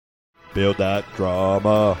Build that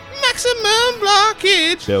drama. Maximum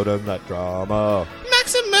blockage. Building that drama.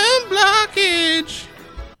 Maximum blockage.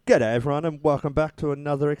 G'day everyone and welcome back to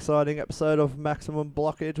another exciting episode of Maximum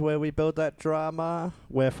Blockage where we build that drama.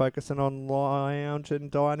 We're focusing on lounge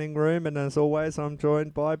and dining room, and as always I'm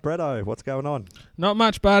joined by Bretto. What's going on? Not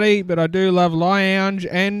much, buddy, but I do love lounge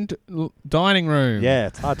and dining room. Yeah,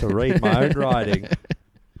 it's hard to read my own writing.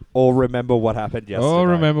 Or remember what happened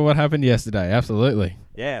yesterday. Absolutely.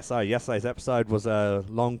 Yeah, so yesterday's episode was a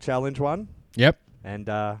long challenge one. Yep. And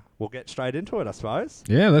we'll get straight into it, I suppose.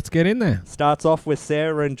 Yeah, let's get in there. Starts off with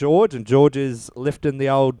Sarah and George is lifting the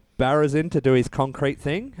old barrows in to do his concrete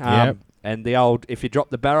thing. Yep. And the old, if you drop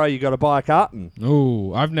the barrow, you got to buy a carton.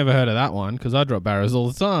 Ooh, I've never heard of that one because I drop barrows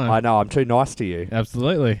all the time. I know, I'm too nice to you.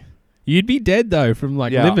 Absolutely. You'd be dead, though, from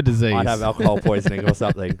liver disease. I'd have alcohol poisoning or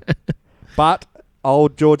something. But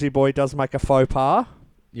old Georgie boy does make a faux pas.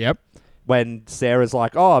 Yep. When Sarah's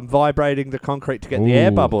like, oh, I'm vibrating the concrete to get the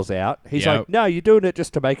air bubbles out. He's like, no, you're doing it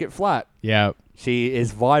just to make it flat. Yeah. She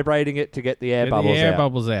is vibrating it to get the air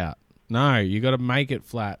bubbles out. No, you got to make it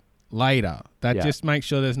flat later. That just makes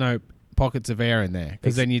sure there's no pockets of air in there.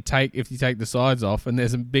 Because then if you take the sides off and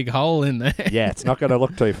there's a big hole in there. Yeah, it's not going to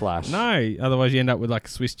look too flash. No, otherwise you end up with like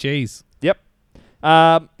Swiss cheese. Yep.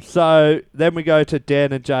 So then we go to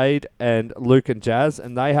Dan and Jade and Luke and Jazz,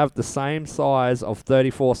 and they have the same size of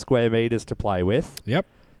 34 square meters to play with. Yep.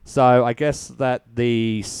 So I guess that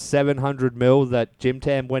the 700 mil that Jim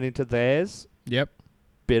Tam went into theirs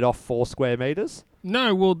bit off 4 square meters.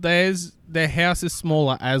 No, well, their house is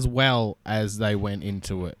smaller as well as they went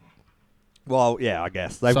into it. Well, yeah, I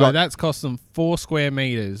guess. That's cost them 4 square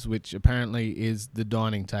meters, which apparently is the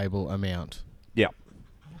dining table amount. Yep.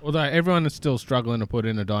 Although everyone is still struggling to put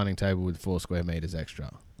in a dining table with 4 square meters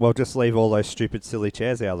extra. Well, just leave all those stupid, silly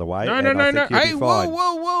chairs out of the way. No. Hey,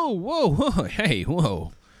 whoa. Hey,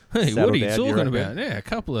 whoa. Hey, Settle what are you down, talking about? Yeah, a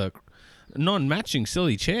couple of non-matching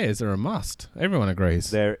silly chairs are a must. Everyone agrees.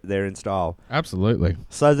 They're in style. Absolutely.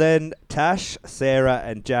 So then Tash, Sarah,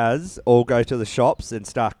 and Jazz all go to the shops and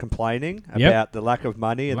start complaining about the lack of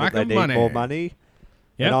money and that they need more money.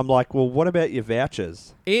 Yep. And I'm like, well, what about your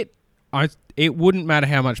vouchers? It wouldn't matter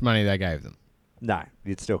how much money they gave them. No,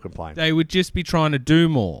 you'd still complain. They would just be trying to do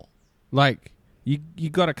more. Like, you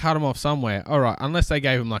got to cut them off somewhere. All right, unless they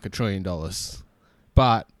gave them like $1 trillion.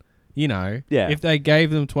 But, if they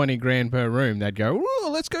gave them 20 grand per room, they'd go, "Whoa,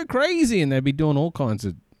 let's go crazy," and they'd be doing all kinds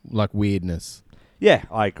of like weirdness. Yeah,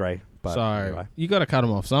 I agree. But so anyway. You got to cut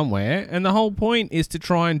them off somewhere, and the whole point is to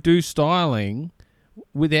try and do styling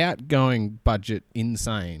without going budget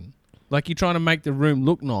insane. Like, you're trying to make the room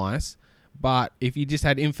look nice. But if you just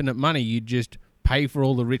had infinite money, you'd just pay for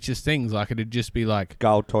all the richest things. Like, it'd just be like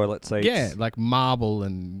gold toilet seats. Yeah, like marble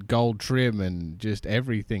and gold trim and just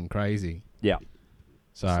everything crazy. Yeah.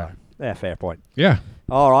 So yeah, fair point. Yeah.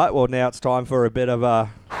 All right, well, now it's time for a bit of a...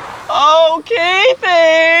 Oh,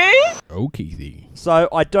 Keithy! Oh, Keithy. So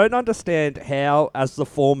I don't understand how, as the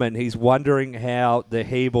foreman, he's wondering how the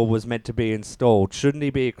Hebel was meant to be installed. Shouldn't he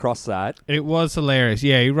be across that? It was hilarious.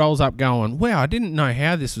 Yeah, he rolls up going, wow, I didn't know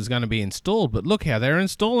how this was going to be installed, but look how they're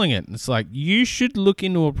installing it. And it's like, you should look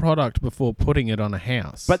into a product before putting it on a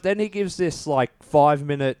house. But then he gives this,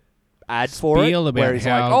 5-minute ad for it, about where he's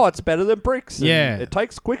like, oh, it's better than bricks. Yeah. It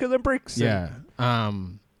takes quicker than bricks. Yeah.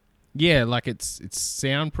 Yeah, like it's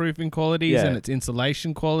soundproofing qualities and its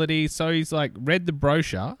insulation qualities. So he's like read the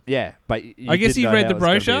brochure. Yeah, but I guess he read the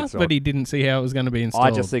brochure, but he didn't see how it was going to be installed.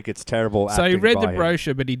 I just think it's terrible. So he read the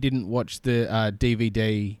brochure, but he didn't watch the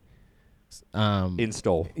DVD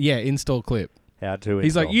install. Yeah, install clip. How to install.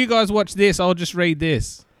 He's like, you guys watch this. I'll just read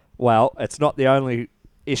this. Well, it's not the only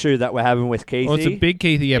issue that we're having with Keithy. Oh, it's a big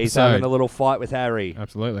Keithy episode. He's having a little fight with Harry.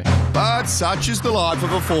 Absolutely. But such is the life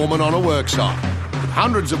of a foreman on a worksite. With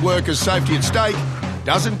hundreds of workers' safety at stake,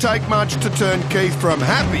 doesn't take much to turn Keith from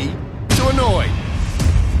happy to annoyed.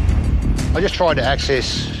 I just tried to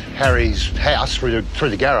access Harry's house through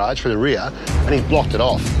the garage, through the rear, and he blocked it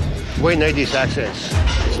off. We need this access.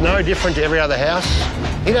 It's no different to every other house.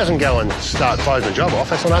 He doesn't go and start closing the job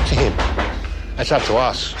off. That's not up to him. That's up to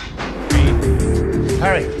us.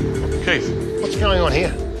 Harry. Keith. What's going on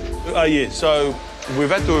here? So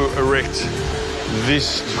we've had to erect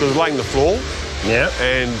this because it's laying the floor. Yeah.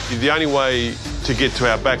 And the only way to get to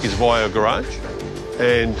our back is via a garage.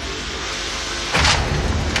 And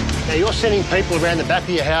now you're sending people around the back of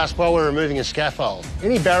your house while we're removing a scaffold.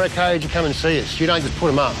 Any barricades, you come and see us. You don't just put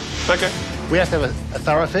them up. Okay. We have to have a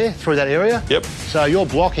thoroughfare through that area. Yep. So you're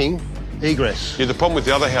blocking egress. Yeah, the problem with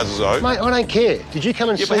the other houses, though... Mate, I don't care. Did you come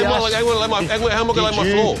and see but how us? am I going to lay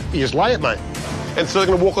my floor? You just lay it, mate. And so they're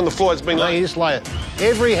going to walk on the floor it's been No, laid? you just lay it.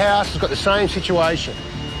 Every house has got the same situation.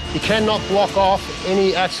 You cannot block off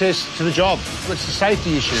any access to the job. It's a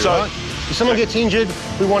safety issue, right? If someone gets injured,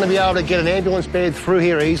 we want to be able to get an ambulance bed through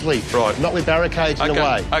here easily. Right. Not with barricades in the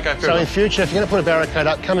way. Okay, fair So in enough. future, if you're going to put a barricade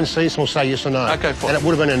up, come and see us and we'll say yes or no. Okay, fine. And it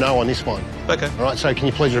would have been a no on this one. Okay. All right, so can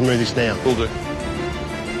you please remove this now? Will do.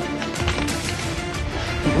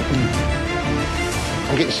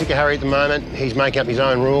 I'm getting sick of Harry at the moment. He's making up his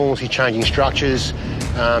own rules. He's changing structures.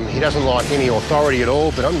 He doesn't like any authority at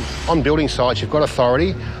all. But on building sites, you've got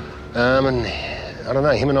authority. And I don't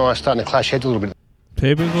know, him and I are starting to clash heads a little bit.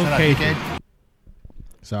 Typical Keith.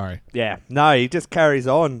 Sorry. Yeah. No, he just carries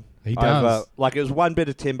on. He does. Like, it was one bit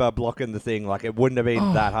of timber blocking the thing. Like, it wouldn't have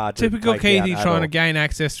been that hard to Typical take Keithy out at trying all. to gain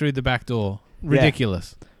access through the back door.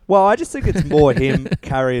 Ridiculous. Well, I just think it's more him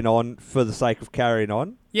carrying on for the sake of carrying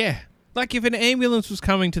on. Yeah. Like if an ambulance was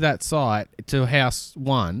coming to that site, to house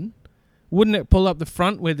 1, wouldn't it pull up the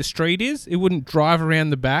front where the street is? It wouldn't drive around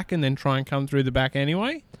the back and then try and come through the back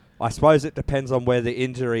anyway? I suppose it depends on where the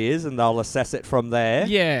injury is, and they'll assess it from there.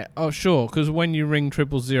 Yeah, oh sure, because when you ring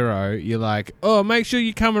 000, you're like, oh, make sure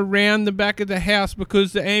you come around the back of the house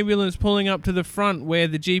because the ambulance pulling up to the front where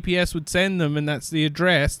the GPS would send them, and that's the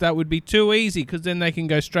address. That would be too easy because then they can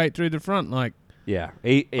go straight through the front. Like, Yeah.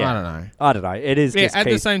 I don't know. I don't know. It is Yeah, just at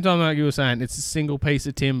the Keith. same time, like you were saying, it's a single piece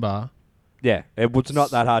of timber. Yeah, it was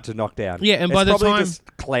not that hard to knock down. Yeah, and it's by the probably time-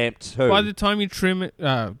 just clamped too. By the time you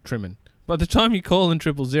by the time you call in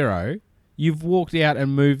 000, you've walked out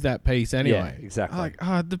and moved that piece anyway. Yeah, exactly.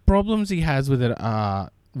 Like, the problems he has with it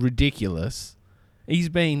are ridiculous. He's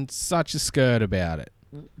been such a skirt about it.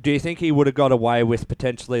 Do you think he would have got away with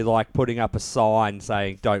potentially like putting up a sign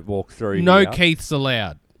saying "Don't walk through"? No here? Keiths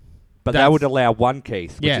allowed. But that would allow one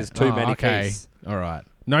Keith, which is too many Keiths. All right.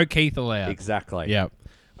 No Keith allowed. Exactly. Yep.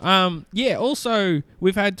 Yeah, also,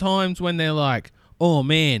 we've had times when they're like, oh,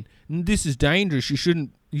 man, this is dangerous.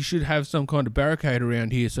 You should have some kind of barricade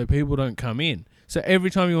around here so people don't come in. So every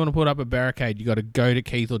time you want to put up a barricade, you got to go to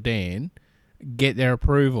Keith or Dan, get their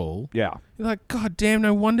approval. Yeah. You're like, God damn,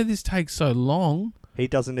 no wonder this takes so long. He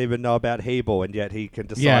doesn't even know about Hebel, and yet he can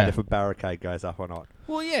decide if a barricade goes up or not.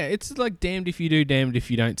 Well, yeah, it's like damned if you do, damned if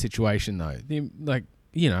you don't situation, though.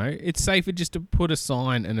 It's safer just to put a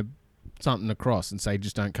sign and something across and say,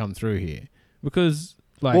 just don't come through here. Because,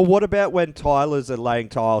 like... Well, what about when tilers are laying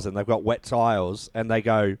tiles and they've got wet tiles and they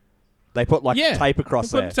put like tape across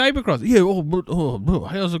they there? Put tape across. Yeah,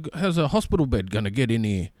 how's a hospital bed going to get in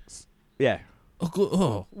here? Yeah.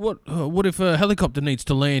 What if a helicopter needs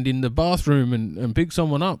to land in the bathroom and pick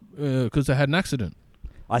someone up because they had an accident?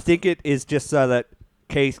 I think it is just so that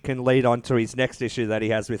Keith can lead on to his next issue that he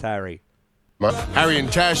has with Harry. Harry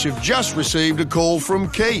and Tash have just received a call from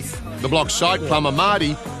Keith. The block site plumber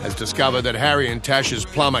Marty has discovered that Harry and Tash's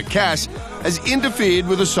plumber Cass has interfered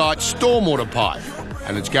with the site's stormwater pipe,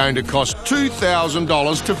 and it's going to cost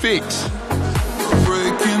 $2,000 to fix.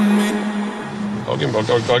 I'll give him a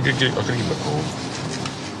call.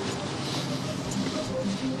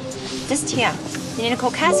 Just here. You need to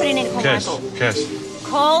call Cass or do you need to call Michael? Cass.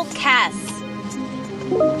 Call Cass.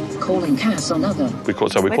 Calling Cass on other. We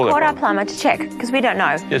called our plumber to check because we don't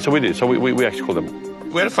know. Yeah, so we did. So we actually called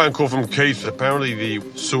them. We had a phone call from Keith. Apparently the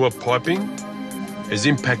sewer piping has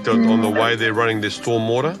impacted on the way they're running their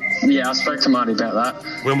stormwater. Yeah, I spoke to Marty about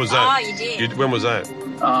that. When was that? Oh, you did? When was that?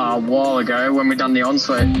 A while ago when we done the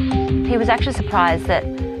ensuite. He was actually surprised that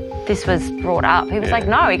this was brought up. He was like,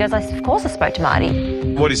 no. He goes, of course I spoke to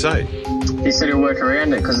Marty. What did he say? He said he'll work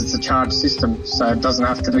around it because it's a charged system, so it doesn't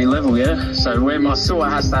have to be level, yeah? So where my sewer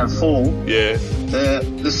has to have full,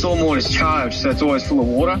 the stormwater is charged, so it's always full of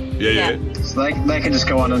water. Yeah. So they can just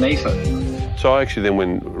go underneath it. So I actually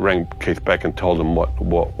then rang Keith back and told him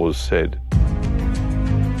what was said.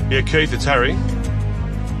 Yeah, Keith, it's Harry.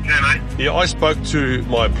 Yeah, mate. Yeah, I spoke to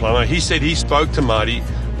my plumber. He said he spoke to Marty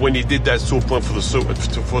when he did that sewer point for the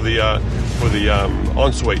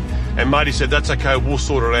ensuite. And Marty said, that's okay, we'll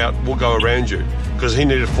sort it out, we'll go around you. Because he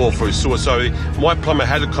needed to fall for his sewer. So my plumber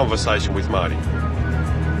had a conversation with Marty.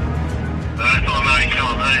 That's what Marty's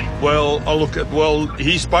telling me. Well,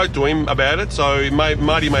 he spoke to him about it, so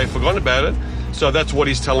Marty may have forgotten about it. So that's what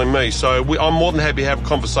he's telling me. So I'm more than happy to have a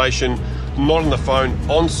conversation, not on the phone,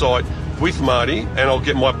 on site, with Marty, and I'll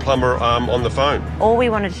get my plumber on the phone. All we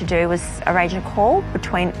wanted to do was arrange a call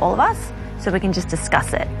between all of us so we can just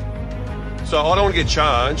discuss it. So I don't want to get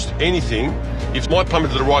charged anything if my plumber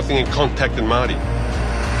did the right thing and contacted Marty. I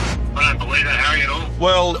don't believe that, Harry, at all.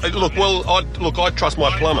 Well, I trust my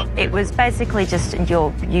plumber. It was basically just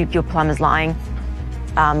your plumber's lying.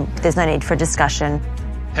 There's no need for a discussion.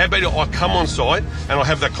 How about I come on site and I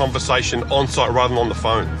have that conversation on site rather than on the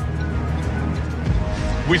phone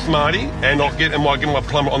with Marty, and I'll get my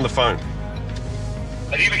plumber on the phone.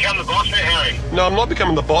 Have you become the boss now, Harry? No, I'm not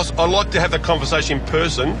becoming the boss. I like to have that conversation in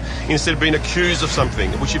person instead of being accused of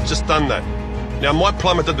something, which you've just done that. Now, my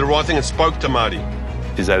plumber did the right thing and spoke to Marty.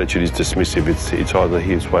 His attitude is dismissive. It's either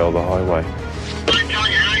his way or the highway. Don't tell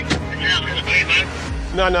you, Harry. It's how it's going to be, mate.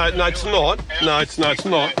 No, it's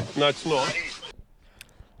not. No, it's not.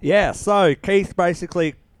 Yeah, so Keith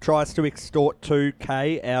basically tries to extort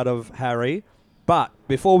 2K out of Harry. But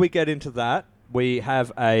before we get into that, we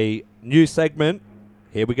have a new segment.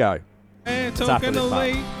 Here we go. We're talking the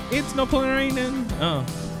leak. It's not raining. Oh.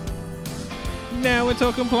 Now we're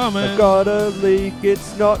talking plumbing. I've got a leak,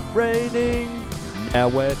 it's not raining. Now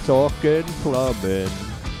we're talking plumbing.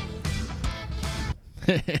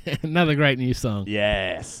 Another great new song.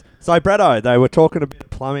 Yes. So, Bretto, they were talking about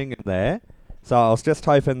plumbing in there. So I was just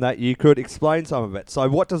hoping that you could explain some of it. So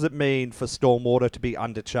what does it mean for stormwater to be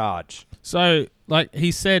undercharged? So, like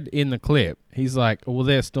he said in the clip, he's like, well,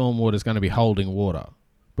 their stormwater is going to be holding water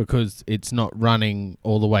because it's not running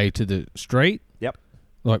all the way to the street. Yep.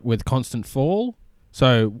 Like with constant fall.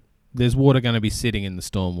 So there's water going to be sitting in the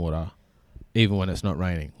stormwater even when it's not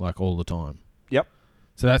raining, like all the time. Yep.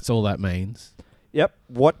 So that's all that means. Yep.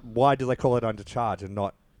 Why do they call it undercharge and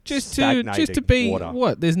not just to be water?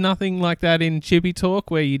 What? There's nothing like that in Chippy Talk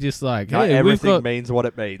where you just like, no, hey, everything means what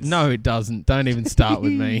it means. No, it doesn't. Don't even start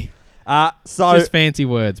with me. So just fancy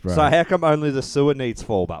words, bro. So how come only the sewer needs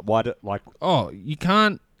fall? But why do you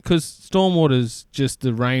can't, because stormwater's just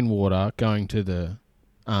the rainwater going to the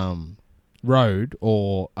road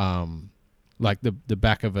or like the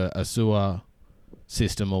back of a sewer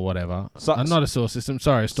system or whatever. So, not a sewer system.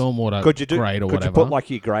 Sorry, a stormwater grate or whatever. Could you put like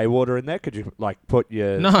your grey water in there? Could you like put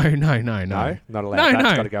your... No. No? Not allowed. No,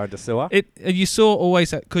 That's got to go into sewer? You saw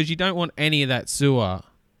always... Because you don't want any of that sewer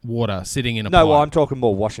water sitting in a pipe. No, well, I'm talking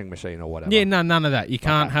more washing machine or whatever. Yeah, none of that. You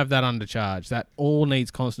can't have that undercharge. That all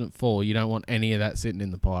needs constant fall. You don't want any of that sitting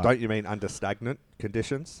in the pipe. Don't you mean under stagnant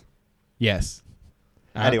conditions? Yes.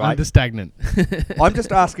 Anyway, under stagnant. I'm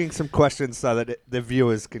just asking some questions so that the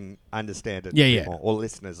viewers can understand it. Yeah. More, or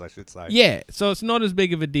listeners, I should say. Yeah, so it's not as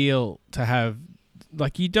big of a deal to have,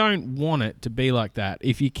 like, you don't want it to be like that.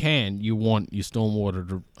 If you can, you want your stormwater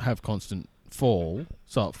to have constant fall,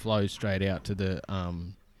 so it flows straight out to the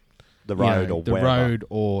road or wherever. Road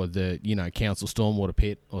or the council stormwater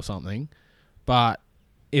pit or something. But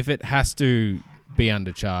if it has to be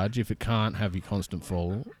undercharged, if it can't have your constant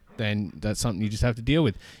fall, then that's something you just have to deal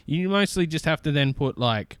with. You mostly just have to then put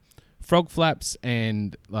like frog flaps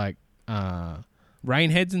and like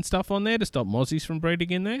rain heads and stuff on there to stop mozzies from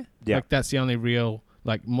breeding in there. Yeah. Like that's the only real,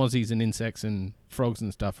 like mozzies and insects and frogs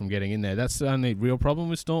and stuff from getting in there. That's the only real problem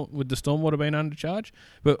with the stormwater being undercharged.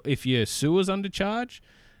 But if your sewer's undercharged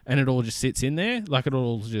and it all just sits in there, like it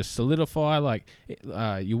all just solidify, like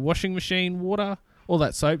your washing machine water, all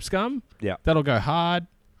that soap scum, that'll go hard.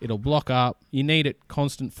 It'll block up. You need it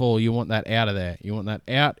constant fall. You want that out of there. You want that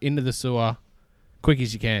out into the sewer quick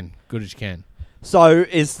as you can, good as you can. So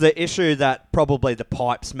is the issue that probably the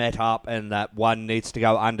pipes met up and that one needs to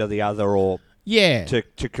go under the other or to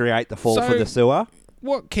create the fall for the sewer?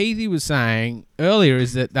 What Keithy was saying earlier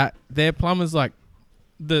is that their plumbers, like,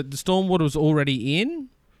 the stormwater was already in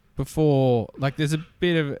before. Like, there's a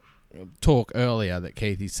bit of talk earlier that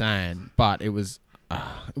Keithy's saying, but it was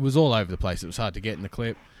all over the place. It was hard to get in the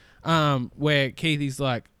clip. Where Keithy's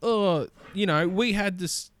like, we had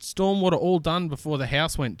this stormwater all done before the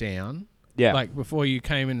house went down. Yeah. Like before you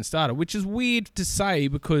came in and started, which is weird to say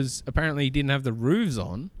because apparently he didn't have the roofs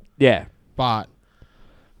on. Yeah. But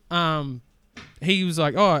he was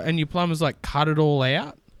like, and your plumber's like cut it all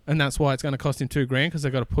out and that's why it's going to cost him $2,000 because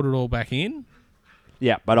they've got to put it all back in.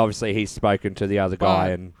 Yeah, but obviously he's spoken to the other guy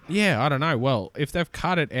and... Yeah, I don't know. Well, if they've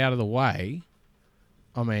cut it out of the way,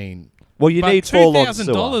 I mean... Well, you need fall on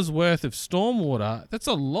sewer. $2,000 worth of stormwater, that's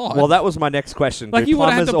a lot. Well, that was my next question. Like, do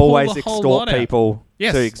plumbers always extort people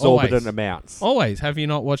to exorbitant amounts? Always. Have you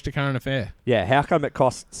not watched A Current Affair? Yeah, how come it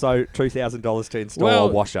costs $2,000 to install a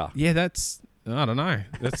washer? Yeah, that's... I don't know.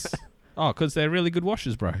 That's... because they're really good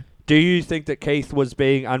washers, bro. Do you think that Keith was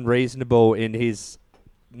being unreasonable in his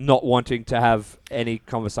not wanting to have any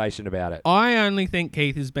conversation about it? I only think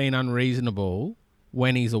Keith has been unreasonable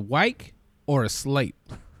when he's awake or asleep.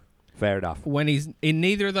 Fair enough. When he's in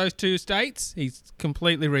neither of those two states, he's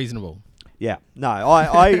completely reasonable. Yeah. No,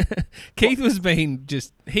 I Keith was being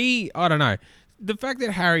just... I don't know. The fact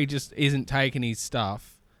that Harry just isn't taking his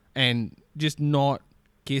stuff and just not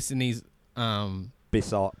kissing his...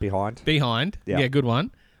 behind. Yeah, good one.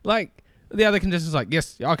 Like, the other contestant's like,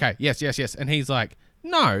 yes, okay, yes. And he's like,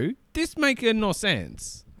 no, this makes no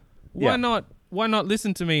sense. Why not why not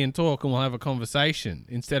listen to me and talk and we'll have a conversation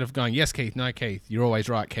instead of going, yes, Keith, no, Keith. You're always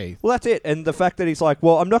right, Keith. Well, that's it. And the fact that he's like,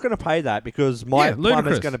 well, I'm not going to pay that because my plumber's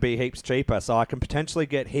ludicrous. going to be heaps cheaper, so I can potentially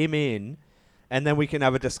get him in and then we can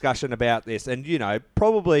have a discussion about this. And, you know,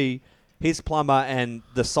 probably his plumber and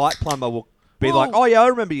the site plumber will be like, oh, yeah, I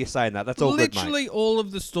remember you saying that. That's all good, mate. Literally all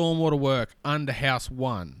of the stormwater work under House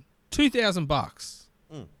 1, $2,000.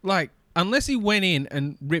 Like, unless he went in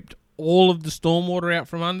and ripped all of the stormwater out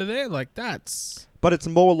from under there, like that's... But it's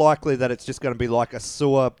more likely that it's just going to be like a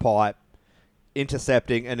sewer pipe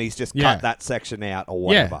intercepting and he's just cut that section out or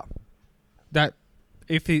whatever. Yeah. That,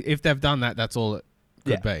 if they've done that, that's all it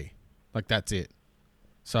could be. Like, that's it.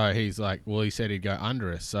 So he's like, well, he said he'd go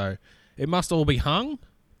under us. So it must all be hung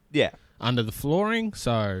under the flooring.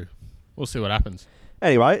 So we'll see what happens.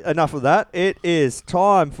 Anyway, enough of that. It is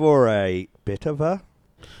time for a bit of a...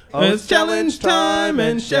 It's challenge time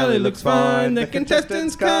and Shelley looks fine. The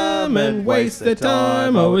contestants come and waste their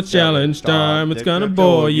time. Oh, it's challenge time. It's going to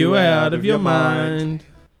bore you out of your mind.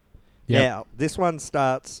 Now, this one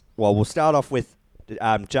starts... Well, we'll start off with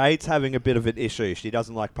Jade's having a bit of an issue. She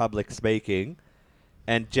doesn't like public speaking.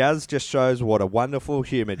 And Jazz just shows what a wonderful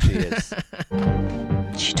human she is.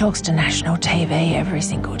 She talks to national TV every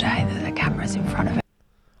single day that the camera's in front of her.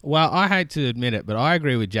 Well, I hate to admit it, but I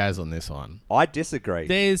agree with Jazz on this one. I disagree.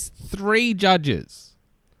 There's 3 judges.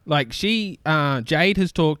 Like, Jade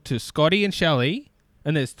has talked to Scotty and Shelley,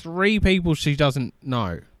 and there's 3 people she doesn't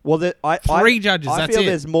know. Well, 3 judges, I that's feel it.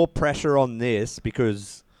 there's more pressure on this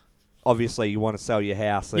because obviously you want to sell your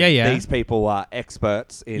house, and these people are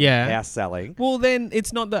experts in house selling. Well, then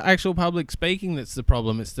it's not the actual public speaking that's the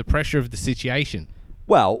problem. It's the pressure of the situation.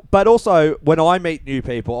 Well, but also when I meet new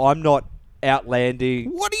people, I'm not outlandish.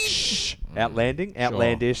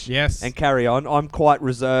 Yes. And carry on. I'm quite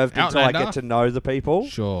reserved until I get to know the people.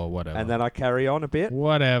 Sure, whatever. And then I carry on a bit.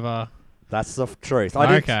 Whatever. That's the truth.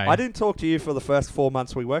 I didn't talk to you for the first 4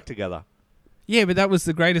 months we worked together. Yeah, but that was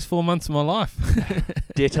the greatest 4 months of my life.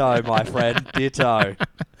 Ditto, my friend. Ditto.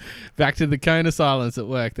 Back to the cone of silence at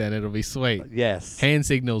work then. It'll be sweet. Yes. Hand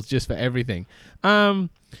signals just for everything.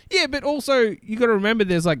 Yeah, but also you got to remember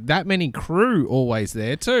there's like that many crew always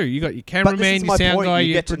there too. You got your cameraman, your sound guy,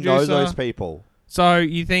 you your get to producer. know those people. So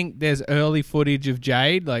you think there's early footage of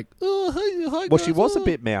Jade like, oh, hi Well, guys, she was a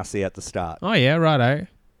bit mousy at the start. Oh yeah, righto.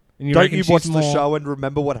 And Don't you watch the show and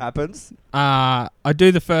remember what happens? I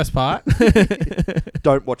do the first part.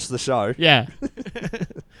 Don't watch the show. Yeah.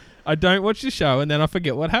 I don't watch the show and then I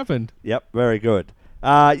forget what happened. Yep, very good.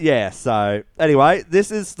 So anyway,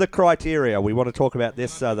 this is the criteria. We want to talk about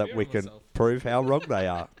this so that we can prove how wrong they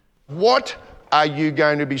are. What are you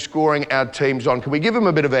going to be scoring our teams on? Can we give them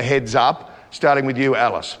a bit of a heads up, starting with you,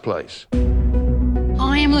 Alice, please?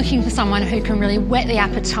 I am looking for someone who can really whet the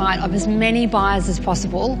appetite of as many buyers as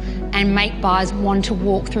possible and make buyers want to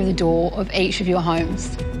walk through the door of each of your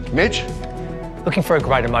homes. Mitch? Looking for a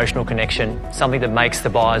great emotional connection, something that makes the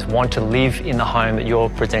buyers want to live in the home that you're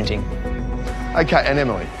presenting. Okay, and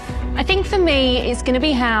Emily? I think for me, it's going to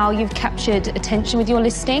be how you've captured attention with your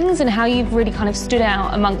listings and how you've really kind of stood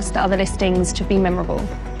out amongst the other listings to be memorable.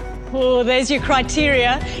 Oh, there's your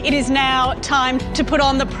criteria. It is now time to put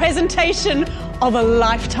on the presentation of a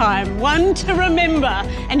lifetime, one to remember.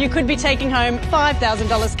 And you could be taking home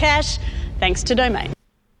 $5,000 cash thanks to Domain.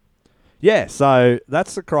 Yeah, so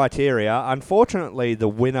that's the criteria. Unfortunately, the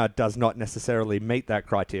winner does not necessarily meet that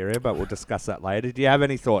criteria, but we'll discuss that later. Do you have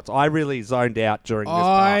any thoughts? I really zoned out during this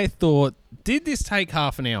part. I thought, did this take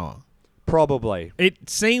half an hour? Probably.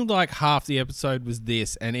 It seemed like half the episode was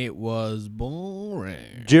this, and it was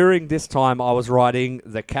boring. During this time, I was writing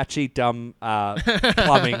the catchy, dumb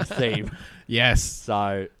plumbing theme. Yes.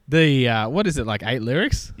 So the what is it, like 8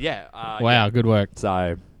 lyrics? Yeah. Wow, good work.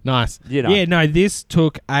 So nice. You know. Yeah, no, this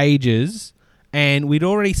took ages, and we'd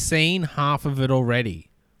already seen half of it already.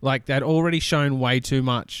 Like, they'd already shown way too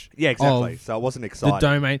much. Yeah, exactly. So it wasn't exciting. The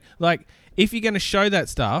Domain. Like, if you're going to show that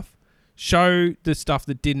stuff, show the stuff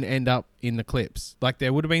that didn't end up in the clips. Like,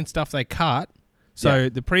 there would have been stuff they cut. So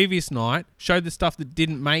the previous night, show the stuff that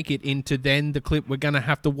didn't make it into then the clip we're going to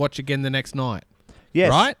have to watch again the next night. Yes.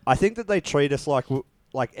 Right? I think that they treat us like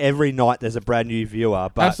every night there's a brand new viewer.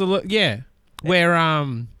 But absolutely, yeah. Where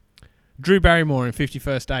Drew Barrymore in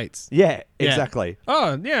 51st Dates. Yeah, exactly.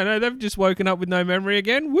 Oh, yeah, no, they've just woken up with no memory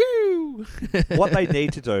again. Woo! What they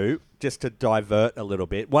need to do, just to divert a little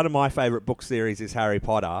bit, one of my favourite book series is Harry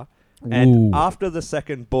Potter. And after the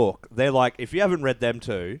second book, they're like, if you haven't read them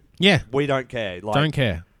two, we don't care. Like, don't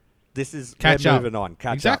care. This is catch we're up. Moving on.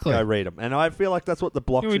 Catch exactly. up. Go read them. And I feel like that's what the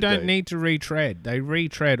block should do. We don't need to retread. They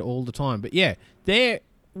retread all the time. But yeah,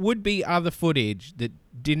 would be other footage that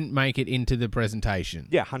didn't make it into the presentation?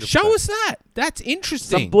 Yeah, 100%. Show us that. That's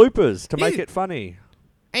interesting. Some bloopers to make it funny.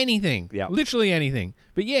 Anything. Yeah. Literally anything.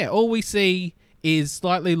 But yeah, all we see is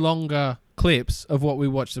slightly longer clips of what we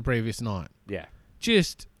watched the previous night. Yeah.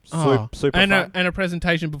 Just super and fun. a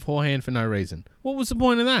presentation beforehand for no reason. What was the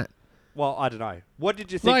point of that? Well, I don't know. What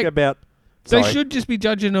did you think about... They should just be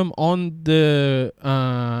judging them on the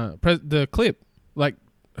clip. Like,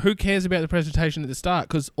 who cares about the presentation at the start?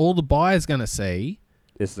 Because all the buyer's going to see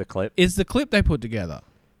is the clip they put together.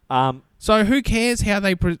 So who cares how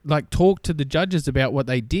they talk to the judges about what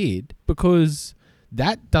they did? Because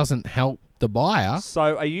that doesn't help the buyer.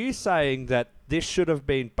 So are you saying that this should have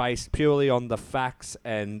been based purely on the facts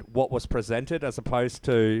and what was presented as opposed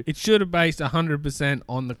to... It should have based 100%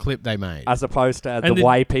 on the clip they made. As opposed to the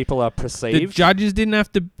way people are perceived? The judges didn't have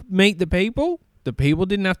to meet the people. The people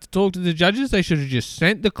didn't have to talk to the judges. They should have just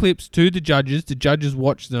sent the clips to the judges. The judges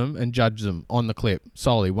watched them and judged them on the clip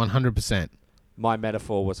solely, 100%. My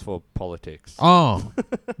metaphor was for politics. Oh,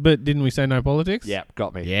 but didn't we say no politics? Yep,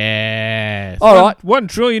 got me. Yes. All right. $1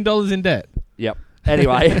 trillion in debt. Yep.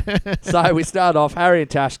 Anyway, so we start off. Harry and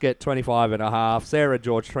Tash get 25.5. Sarah and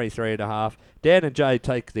George 23.5. Dan and Jay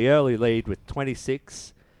take the early lead with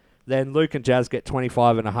 26. Then Luke and Jazz get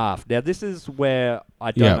 25.5. Now this is where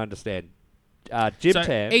I don't understand. Jim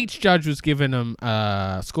Tam. Each judge was given them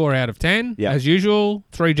a score out of 10. Yep. As usual,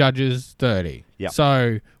 3 judges, 30. Yep.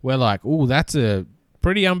 So we're like, ooh, that's a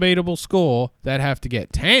pretty unbeatable score. They'd have to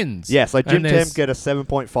get 10s. Yeah, so Jim Tam get a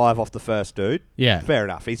 7.5 off the first dude. Yeah. Fair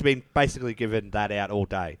enough. He's been basically given that out all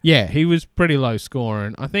day. Yeah, he was pretty low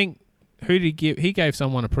scoring. I think, who did he give? He gave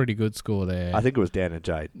someone a pretty good score there. I think it was Dan and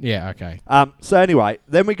Jade. Yeah, okay. So anyway,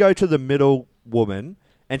 then we go to the middle woman,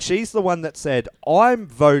 and she's the one that said, I'm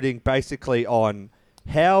voting basically on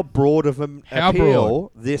how broad of an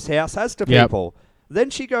appeal this house has to people. Then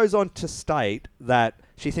she goes on to state that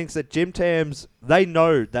she thinks that Jim Tam's, they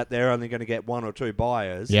know that they're only going to get 1 or 2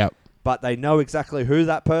 buyers, but they know exactly who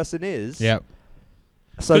that person is. Yep.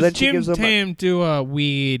 So then she Jim gives them Tam do a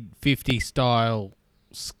weird 50 style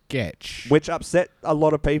sketch, which upset a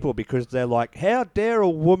lot of people because they're like, how dare a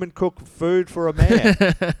woman cook food for a man?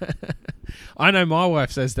 I know my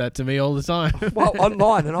wife says that to me all the time. Well,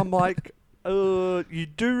 online, and I'm like, you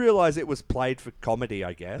do realise it was played for comedy,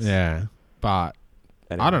 I guess. Yeah, but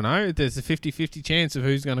anyway. I don't know. There's a 50-50 chance of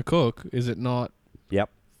who's going to cook. Is it not? Yep.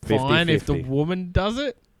 50-50. If the 50-50. woman does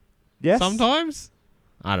it? Yes. Sometimes?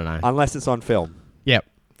 I don't know. Unless it's on film. Yep.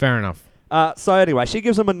 Fair enough. So anyway, she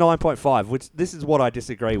gives them a 9.5, which this is what I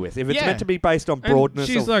disagree with. If it's meant to be based on broadness,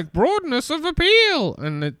 and she's like broadness of appeal,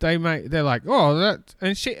 and they're like, oh, that,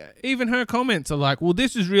 and she, even her comments are like, well,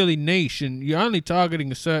 this is really niche, and you're only targeting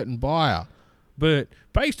a certain buyer, but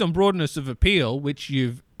based on broadness of appeal, which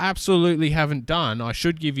you've absolutely haven't done, I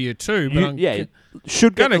should give you a 2, but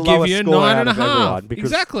should gonna get the give you a score out of 9.5. everyone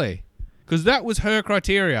because Exactly, because that was her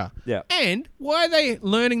criteria. Yeah. And why are they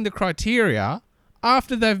learning the criteria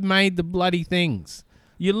after they've made the bloody things?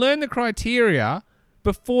 You learn the criteria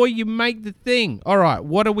before you make the thing. All right,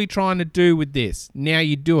 what are we trying to do with this? Now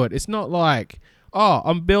you do it. It's not like, oh,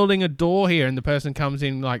 I'm building a door here, and the person comes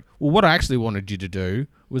in like, well, what I actually wanted you to do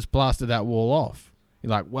was plaster that wall off.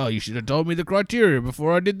 You're like, well, you should have told me the criteria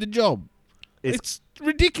before I did the job. It's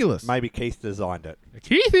ridiculous. Maybe Keith designed it.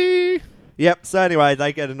 Keithy! Yep, so anyway,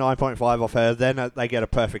 they get a 9.5 off her. Then they get a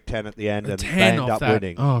perfect 10 at the end, and they end up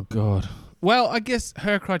winning. Oh, God. Well, I guess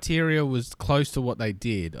her criteria was close to what they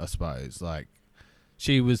did, I suppose. Like,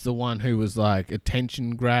 she was the one who was, like,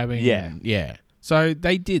 attention-grabbing. Yeah. Yeah. So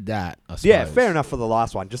they did that, I suppose. Yeah, fair enough for the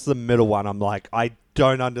last one. Just the middle one, I'm like, I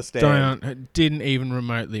don't understand. Didn't even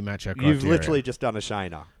remotely match her criteria. You've literally just done a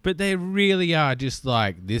Shayna. But they really are just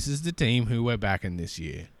like, this is the team who we're backing this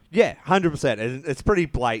year. Yeah, 100%. And it's pretty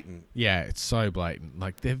blatant. Yeah, it's so blatant.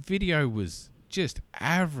 Like, their video was just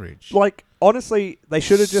average. Like, honestly, they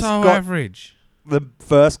should have just got average. The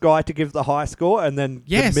first guy to give the high score, and then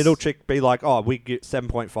Yes. the middle chick be like, oh, we get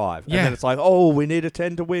 7.5. And then it's like, oh, we need a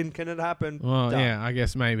 10 to win. Can it happen? Well, Done. yeah, I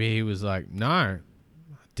guess maybe he was like, no,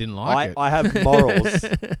 didn't like it. I have morals.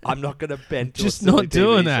 I'm not going to bend to just a silly not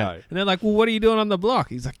doing TV that. show. And they're like, well, what are you doing on the block?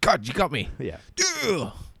 He's like, God, you got me. Yeah.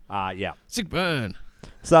 Ugh. Yeah. Sick burn.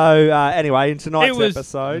 So, anyway, in tonight's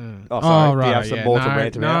episode... do you have some more to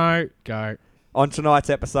rant about? No, go. On tonight's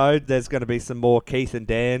episode, there's going to be some more Keith and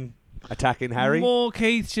Dan attacking Harry. More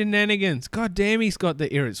Keith shenanigans. God damn, he's got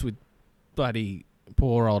the irrits with bloody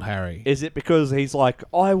poor old Harry. Is it because he's like,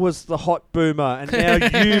 I was the hot boomer, and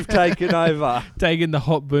now you've taken over? Taking the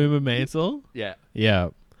hot boomer mantle? Yeah. Yeah.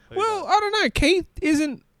 Well, I don't know. Keith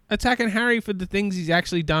isn't attacking Harry for the things he's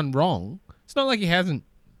actually done wrong. It's not like he hasn't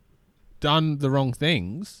done the wrong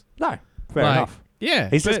things. No, fair enough. Yeah.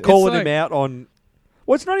 He's just calling him out on...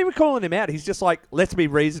 Well, it's not even calling him out. He's just like, let's be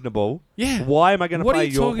reasonable. Yeah. Why am I going to pay your What are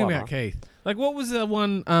you talking plumber? about, Keith? Like, what was the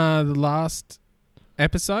one, the last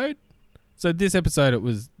episode? So this episode, it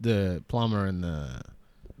was the plumber and the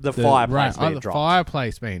fireplace being the dropped.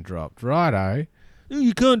 fireplace being dropped. Righto.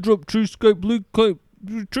 You can't drop Blue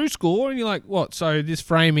True Score. And you're like, what? So this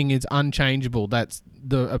framing is unchangeable. That's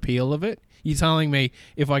the appeal of it? You're telling me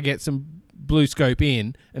if I get some Blue Scope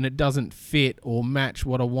in and it doesn't fit or match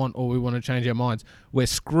what I want, or we want to change our minds, we're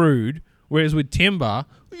screwed. Whereas with timber,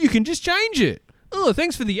 you can just change it. Oh,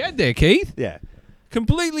 thanks for the ad there, Keith. Yeah.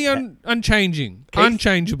 Completely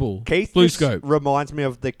unchangeable. Keith Blue just Scope reminds me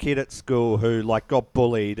of the kid at school who like got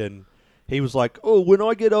bullied, and he was like, "Oh, when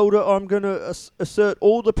I get older, I'm gonna assert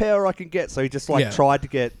all the power I can get." So he just tried to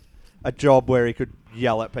get a job where he could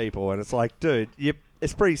yell at people, and it's like, dude,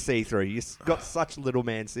 it's pretty see-through. You've got such little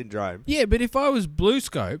man syndrome. Yeah, but if I was Blue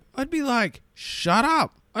Scope, I'd be like, shut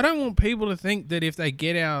up. I don't want people to think that if they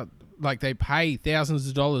get our, like they pay thousands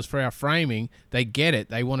of dollars for our framing, they get it,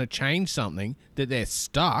 they want to change something, that they're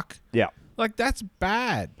stuck. Yeah. Like, that's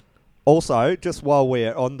bad. Also, just while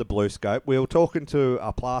we're on the Blue Scope, we were talking to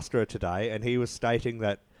a plasterer today, and he was stating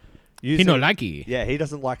that... He not like it. Yeah, he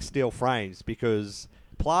doesn't like steel frames because...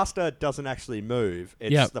 plaster doesn't actually move.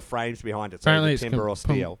 It's the frames behind it, so apparently it's timber or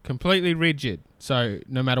steel. Completely rigid. So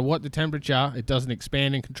no matter what the temperature, it doesn't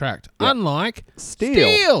expand and contract. Yep. Unlike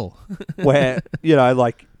steel. Where,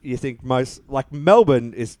 like you think most... Like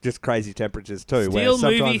Melbourne is just crazy temperatures too. Steel where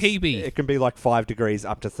sometimes movie heebie. It can be like 5 degrees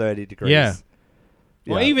up to 30 degrees. Yeah.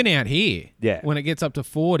 Well, even out here, yeah, when it gets up to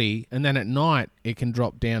 40, and then at night it can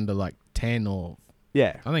drop down to like 10 or...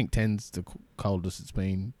 Yeah. I think 10's the coldest it's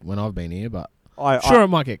been when I've been here, but... it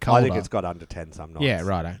might get colder. I think it's got under 10 some nights. Yeah,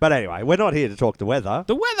 righto. But anyway, we're not here to talk the weather.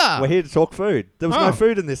 The weather! We're here to talk food. There was no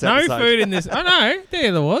food in this episode. No food in this. I know.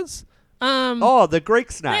 There was. The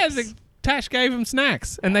Greek snacks. Yeah, Tash gave them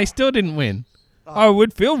snacks, and they still didn't win. I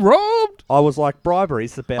would feel robbed. I was like,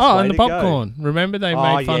 bribery's the best way and the to popcorn. go. Remember they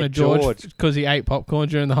made fun of George because he ate popcorn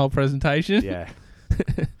during the whole presentation? Yeah.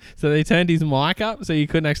 So they turned his mic up so you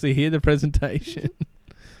couldn't actually hear the presentation.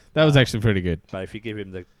 That was actually pretty good. But if you give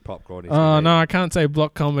him the popcorn... no, I can't say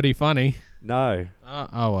block comedy funny. No.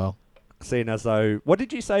 Oh, well. Seeing as though... What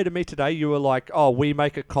did you say to me today? You were like, we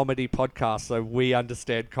make a comedy podcast, so we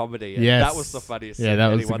understand comedy. And that was the funniest thing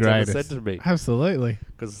anyone's ever said to me. Absolutely.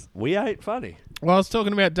 Because we ain't funny. Well, I was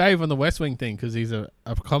talking about Dave on the West Wing thing because he's a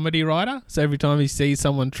comedy writer. So every time he sees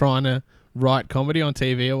someone trying to write comedy on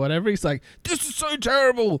TV or whatever, he's like, this is so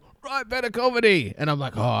terrible. Write better comedy. And I'm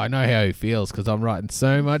like, I know how he feels because I'm writing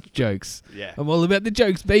so much jokes. Yeah. I'm all about the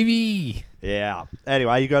jokes, baby. Yeah.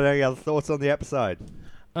 Anyway, you got any other thoughts on the episode?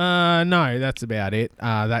 No, that's about it.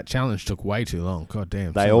 That challenge took way too long. God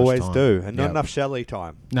damn. They always do. And not enough Shelley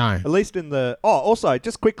time. No. At least in the... also,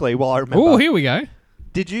 just quickly while I remember... Oh, here we go.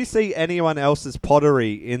 Did you see anyone else's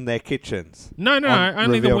pottery in their kitchens? No.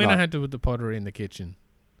 Only the winner had to put the pottery in the kitchen.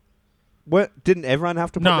 Didn't everyone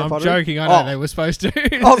have to put their pottery? No, I'm joking. I know they were supposed to.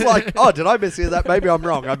 I was like, did I mishear that? Maybe I'm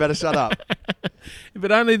wrong. I better shut up.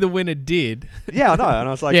 But only the winner did. Yeah, I know. And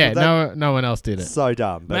I was like... no one else did it. So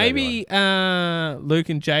dumb. But maybe anyway. Luke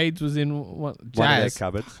and Jade's was in one of their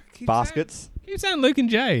cupboards. Baskets. Keep saying Luke and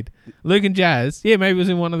Jade. Luke and Jazz. Yeah, maybe it was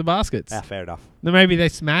in one of the baskets. Fair enough. Then maybe they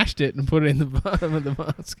smashed it and put it in the bottom of the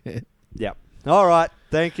basket. Yep. All right.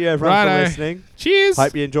 Thank you, everyone, for listening. Cheers.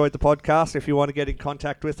 Hope you enjoyed the podcast. If you want to get in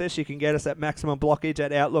contact with us, you can get us at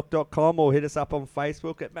MaximumBlockage@outlook.com or hit us up on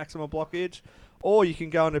Facebook at Maximum Blockage. Or you can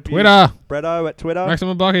go and abuse Twitter. Bretto at Twitter.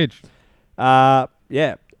 Maximum Blockage.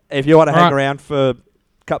 Yeah. If you want to hang around for a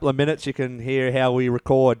couple of minutes, you can hear how we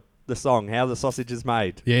record the song, how the sausage is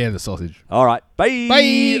made. Yeah, the sausage. All right. Bye.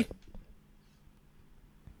 Bye.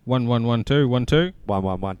 1 1 1 2 1 2 1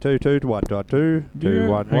 1 1 2 2 1 2 2 2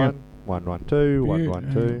 1 1 1 1 2 1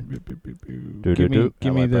 1 2.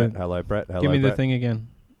 Give me the hello Brett. Hello Give me Brett. the thing again.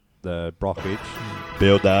 The blockage.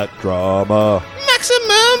 Build that drama.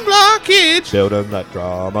 Maximum Blockage. Building that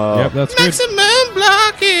drama. Yep, that's good. Maximum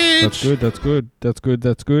Blockage.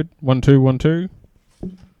 That's good. 1 2 1 2.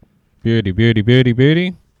 Beauty. Beauty.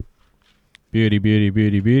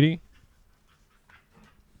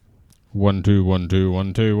 1 2 1 2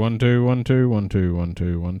 1 2 1 2 1 2 1 2 1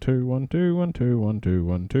 2 1 2 1 2 1 2 1 2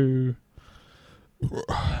 1 2. That's the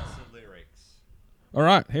lyrics. All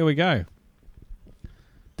right, here we go.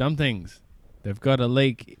 Dumb things. They've got a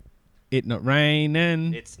leak. It not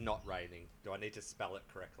raining. It's not raining. Do I need to spell it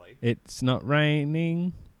correctly? It's not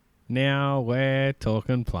raining. Now we're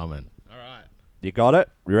talking plumbing. All right. You got it?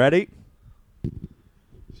 You ready?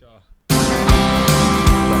 Sure.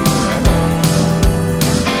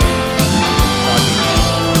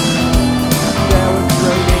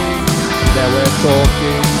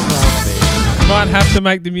 might have to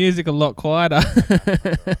make the music a lot quieter.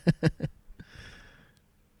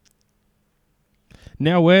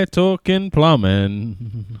 Now we're talking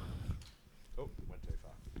plumbing. Oh, went too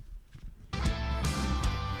far.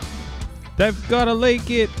 They've got to leak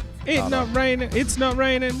it. It's not raining. It's not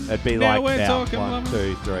raining. It'd be now like we're now. talking 1,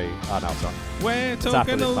 2, 3. Oh, no, sorry. We're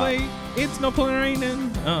talking a leak. It's not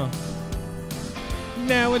raining. Oh.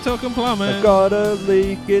 Now we're talking plumbing. They've got a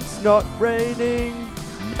leak. It's not raining.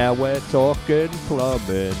 Now we're talking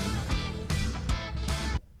plumbing.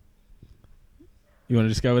 You want to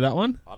just go with that one? I